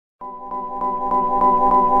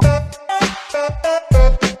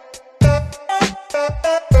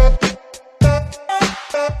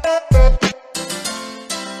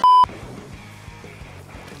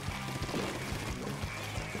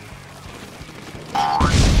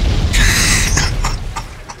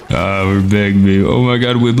Ah, we're back, baby. Oh my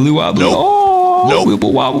god, wibbly wobbly. Nope. Oh, Nope.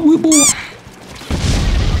 wibble wobble wibble.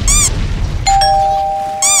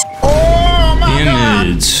 Oh my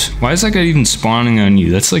Damn it. Why is that guy even spawning on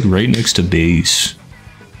you? That's like right next to base.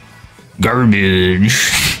 Garbage.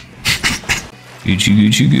 Gucci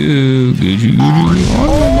Gucci go. Gucci Gucci go.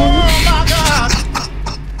 Oh my god.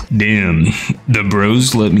 Damn. The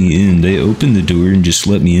bros let me in. They opened the door and just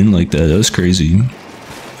let me in like that. That was crazy.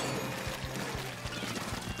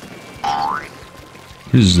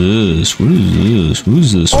 What is this? What is this? What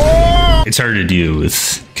is this? It's hard to deal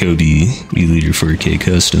with Kobe E-Leader 4K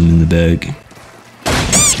custom in the bag.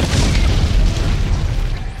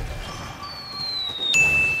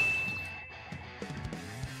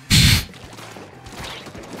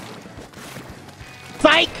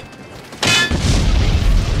 Psych!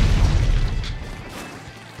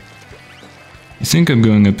 I think I'm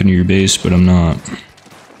going up into your base, but I'm not.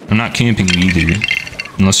 I'm not camping either.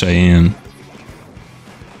 Unless I am.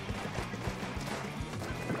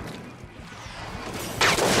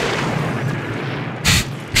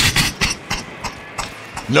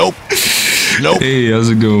 Nope. Nope. Hey, how's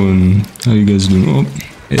it going? How you guys doing? Oh,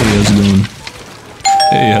 hey, how's it going?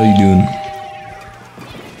 Hey, how you doing?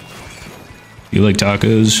 You like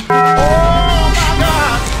tacos?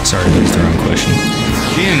 Sorry, that's the wrong question.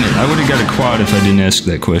 Damn it, I would have got a quad if I didn't ask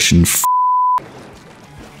that question.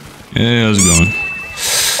 Hey, how's it going?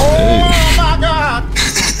 Hey.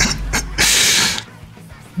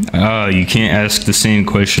 Oh, you can't ask the same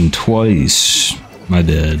question twice. My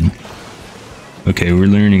bad. Okay, we're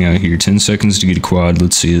learning out here. 10 seconds to get a quad.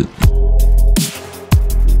 Let's see it.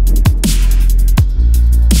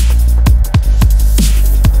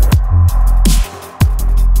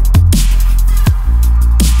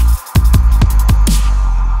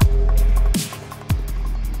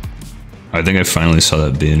 I think I finally saw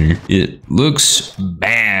that banner. It looks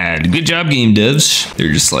bad. Good job, game devs.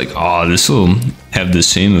 They're just like, oh, this will have the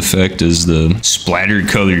same effect as the splatter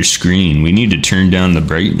color screen. We need to turn down the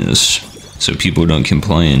brightness so people don't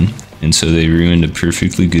complain. And so they ruined a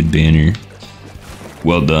perfectly good banner.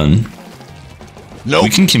 Well done. Nope. We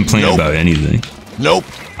can complain about anything. Nope.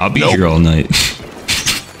 I'll be here all night.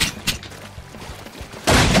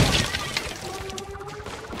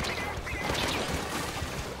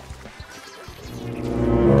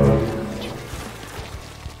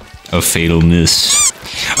 A fatal miss.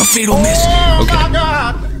 A fatal miss. Okay.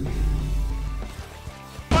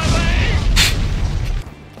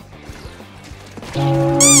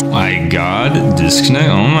 My god, disconnect.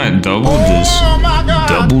 Oh my, double dis.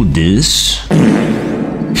 Double dis.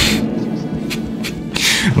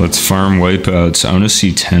 Let's farm wipeouts. I want to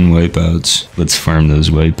see 10 wipeouts. Let's farm those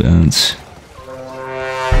wipeouts.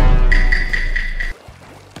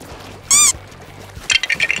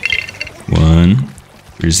 One.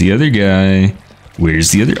 Where's the other guy?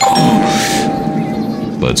 Where's the other?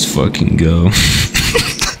 Oh! Let's fucking go.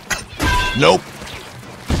 Nope.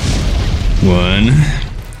 One.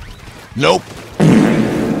 Nope.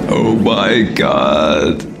 Oh my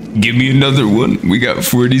god. Give me another one. We got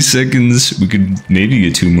 40 seconds. We could maybe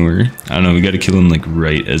get 2 more. I don't know. We got to kill them like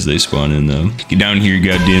right as they spawn in though. Get down here,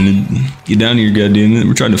 goddammit. Get down here, goddammit.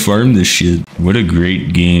 We're trying to farm this shit. What a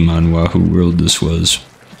great game on Wahoo World this was.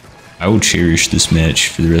 I will cherish this match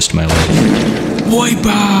for the rest of my life.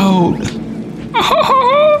 Wipeout!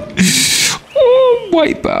 Oh,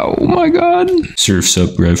 wipeout. Oh my god. Surf's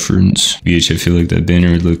Up reference. BH, I feel like that banner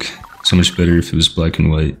would look so much better if it was black and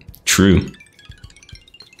white. True.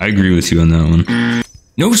 I agree with you on that one.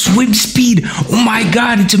 No swim speed! Oh my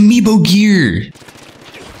god, it's amiibo gear!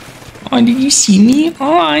 Oh, did you see me?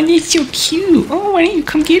 Oh, it's so cute. Oh, why don't you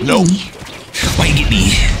come get me? Why you get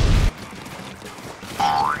me?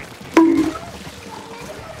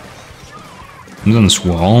 Someone's on this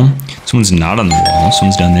wall. Someone's not on the wall.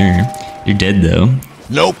 Someone's down there. You're dead though.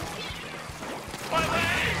 Nope.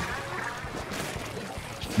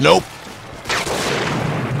 Nope.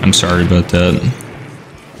 I'm sorry about that.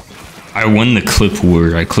 I won the clip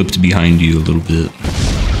war. I clipped behind you a little bit.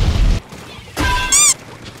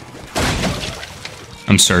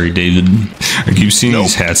 I'm sorry, David. I keep seeing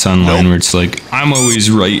these hats online where it's like, I'm always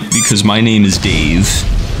right because my name is Dave.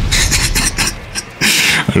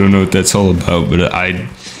 I don't know what that's all about, but I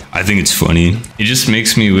think it's funny. It just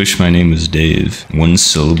makes me wish my name was Dave. One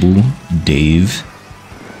syllable, Dave.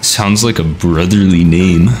 Sounds like a brotherly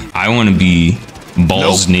name. I want to be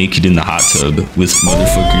balls naked in the hot tub with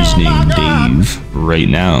motherfuckers named Dave right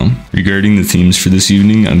now. Regarding the themes for this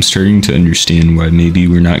evening, I'm starting to understand why maybe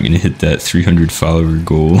we're not going to hit that 300 follower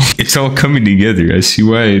goal. It's all coming together. I see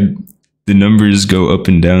why the numbers go up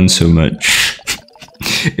and down so much.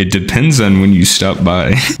 It depends on when you stop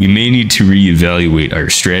by. We may need to reevaluate our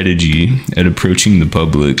strategy at approaching the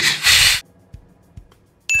public.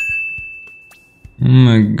 Oh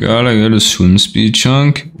my god, I got a swim speed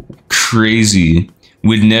chunk? Crazy.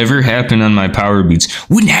 Would never happen on my power boots.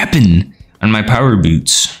 Wouldn't happen on my power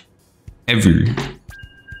boots. Ever.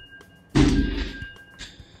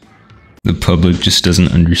 The public just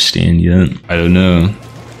doesn't understand yet. I don't know.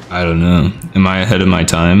 I don't know. Am I ahead of my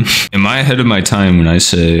time? Am I ahead of my time when I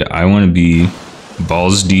say I want to be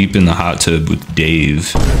balls deep in the hot tub with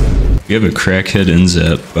Dave? We have a crackhead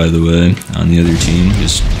NZAP, by the way, on the other team.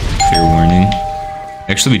 Just fair warning.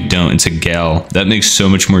 Actually, we don't. It's a gal. That makes so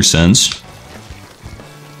much more sense.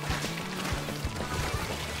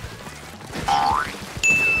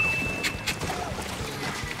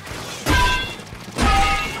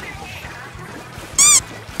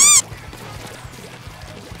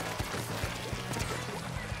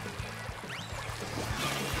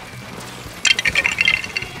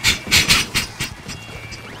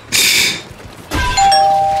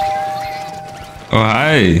 Oh,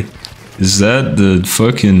 hi. Is that the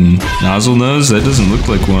fucking nozzle nose? That doesn't look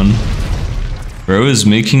like one. Bro is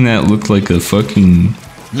making that look like a fucking...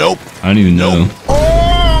 Nope. I don't even know.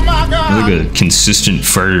 Oh my god. Like a consistent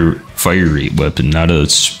fire rate weapon, not a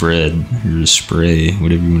spread or a spray,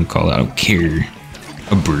 whatever you want to call it. I don't care.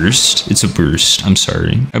 A burst? It's a burst. I'm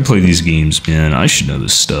sorry. I play these games, man. I should know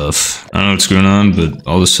this stuff. I don't know what's going on, but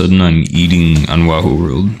all of a sudden I'm eating on Wahoo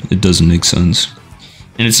World. It doesn't make sense.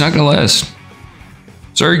 And it's not gonna last.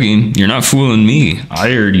 Sorry, game. You're not fooling me.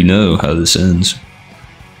 I already know how this ends.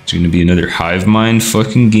 It's gonna be another hive mind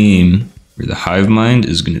fucking game where the hive mind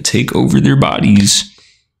is gonna take over their bodies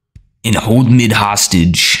and hold mid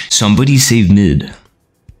hostage. Somebody save mid.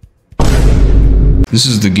 This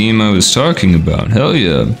is the game I was talking about. Hell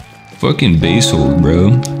yeah. Fucking base hold,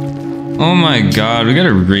 bro. Oh my god, we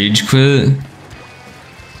gotta rage quit.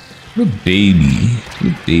 What a baby.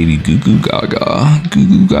 What a baby. Goo goo gaga. Goo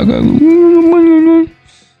goo gaga.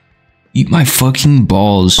 Eat my fucking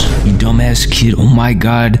balls, you dumbass kid. Oh my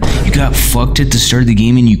god, you got fucked at the start of the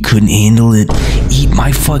game and you couldn't handle it. Eat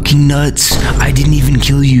my fucking nuts. I didn't even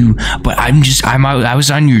kill you, but I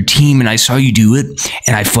was on your team and I saw you do it,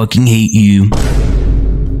 and I fucking hate you.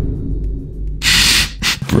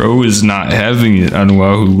 Bro is not having it on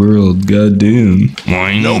Wahoo World, goddamn.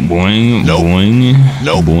 Boing, Nope. boing, Nope. boing,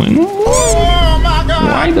 Nope. boing. Oh my god.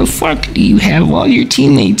 Why the fuck do you have all your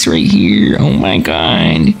teammates right here? Oh my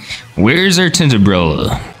god. Where's our tenta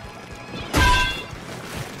brella?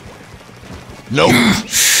 Nope.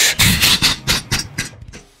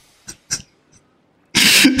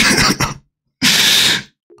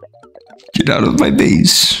 Get out of my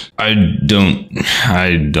base. I don't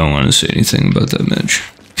want to say anything about that match.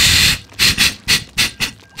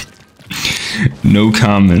 No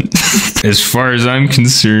comment. As far as I'm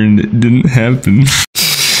concerned, it didn't happen.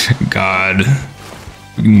 God.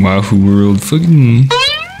 Fucking Wahoo World. Fucking...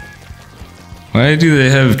 Why do they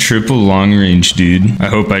have triple long range, dude? I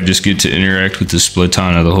hope I just get to interact with the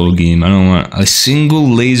Splatana the whole game. I don't want a single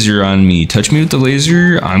laser on me. Touch me with the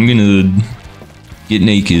laser, I'm gonna get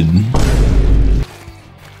naked.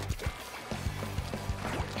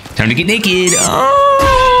 Time to get naked.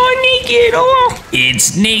 Oh, naked. Oh,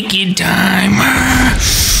 it's naked time.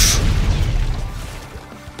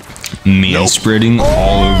 Man spreading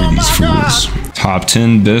all over these fools. Top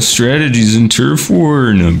 10 best strategies in Turf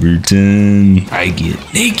War. Number 10. I get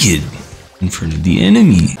naked in front of the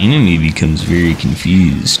enemy. Enemy becomes very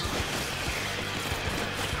confused.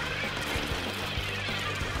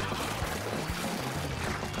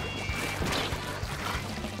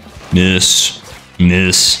 Miss.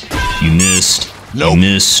 Miss. You missed. Nope. You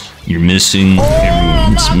missed. You're missing.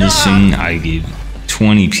 Everyone's missing. I gave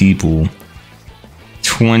 20 people.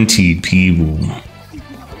 20 people.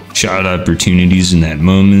 Shot opportunities in that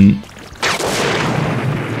moment.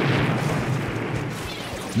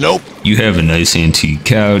 Nope. You have a nice antique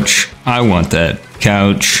couch. I want that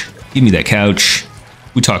couch. Give me that couch.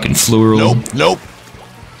 We talking floral. Nope. Nope.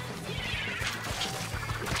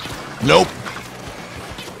 Nope.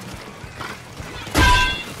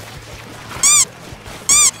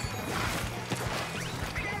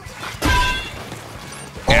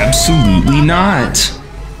 Absolutely not.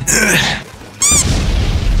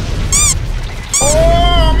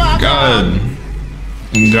 Oh my god.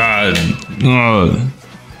 God. Oh.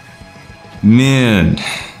 Man.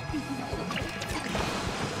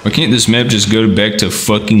 Why can't this map just go back to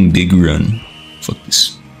fucking Big Run? Fuck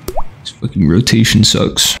this. This fucking rotation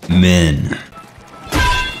sucks. Men.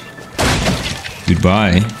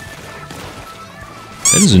 Goodbye.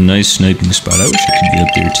 That is a nice sniping spot. I wish I could be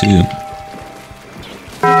up there too.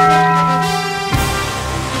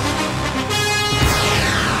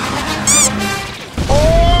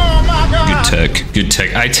 good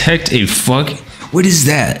tech. I teched a what is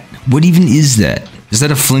that? What even is that? Is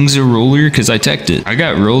that a flingza roller? Because I teched it. I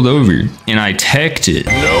got rolled over and I teched it.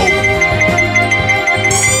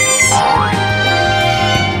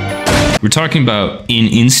 We're talking about an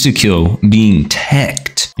insta-kill being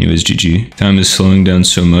teched. Anyways, GG. Time is slowing down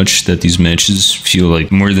so much that these matches feel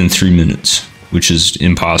like more than 3 minutes, which is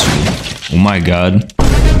impossible. Oh my god.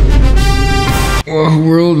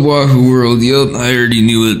 Wahoo world, yup, I already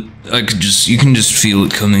knew it. You can just feel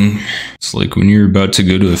it coming. It's like when you're about to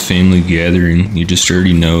go to a family gathering, you just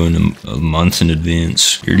already know in a month in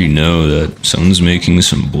advance. You already know that someone's making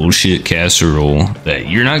some bullshit casserole that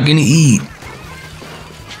you're not gonna eat.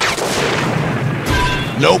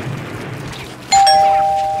 Nope.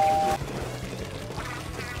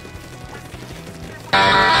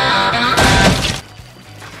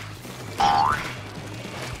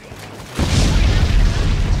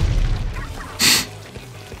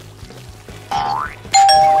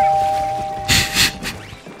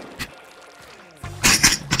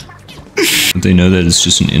 They know that it's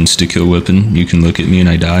just an insta-kill weapon. You can look at me and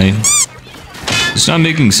I die. It's not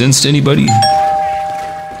making sense to anybody.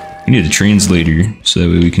 We need a translator so that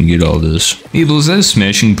way we can get all this. Abel, is that a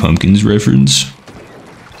Smashing Pumpkins reference?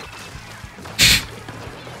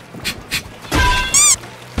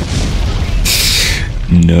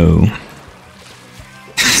 No.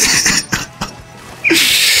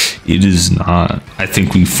 It is not. I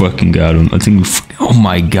think we fucking got him. I think we oh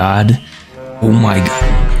my god. Oh my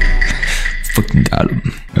god. Fucking got him.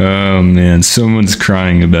 Oh man, someone's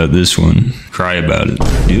crying about this one. Cry about it.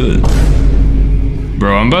 Do it.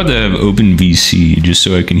 Bro, I'm about to have open VC just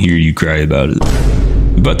so I can hear you cry about it.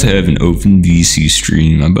 I'm about to have an open VC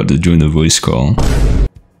stream. I'm about to join the voice call.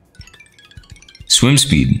 Swim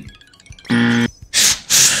speed.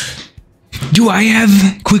 Do I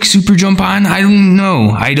have quick super jump on? I don't know.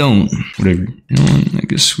 I don't. Whatever. You know what? I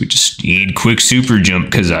guess we just need quick super jump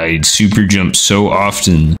because I super jump so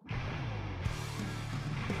often.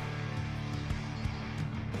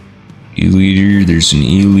 E-leader, there's an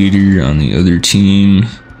E-leader on the other team.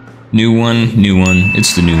 New one.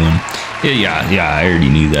 It's the new one. Yeah, I already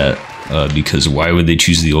knew that. Because why would they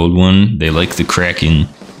choose the old one? They like the Kraken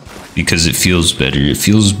because it feels better. It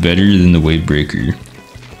feels better than the Wave Breaker.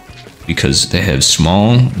 Because they have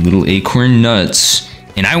small little acorn nuts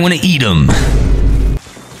and I want to eat them.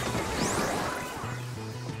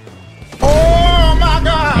 Oh my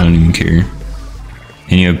god! I don't even care.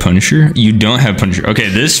 And you have Punisher? You don't have Punisher. Okay,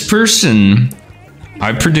 this person,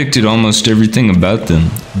 I predicted almost everything about them,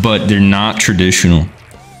 but they're not traditional.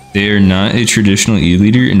 They are not a traditional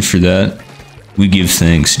E-leader, and for that, we give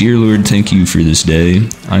thanks. Dear Lord, thank you for this day.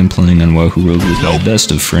 I'm playing on Wahoo World with my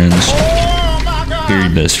best of friends.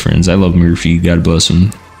 Very best friends. I love Murphy. God bless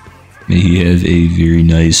him. May he have a very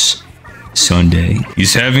nice Sunday.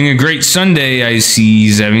 He's having a great Sunday, I see.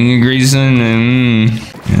 He's having a great Sunday.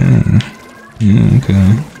 Yeah,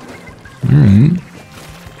 okay. Alright.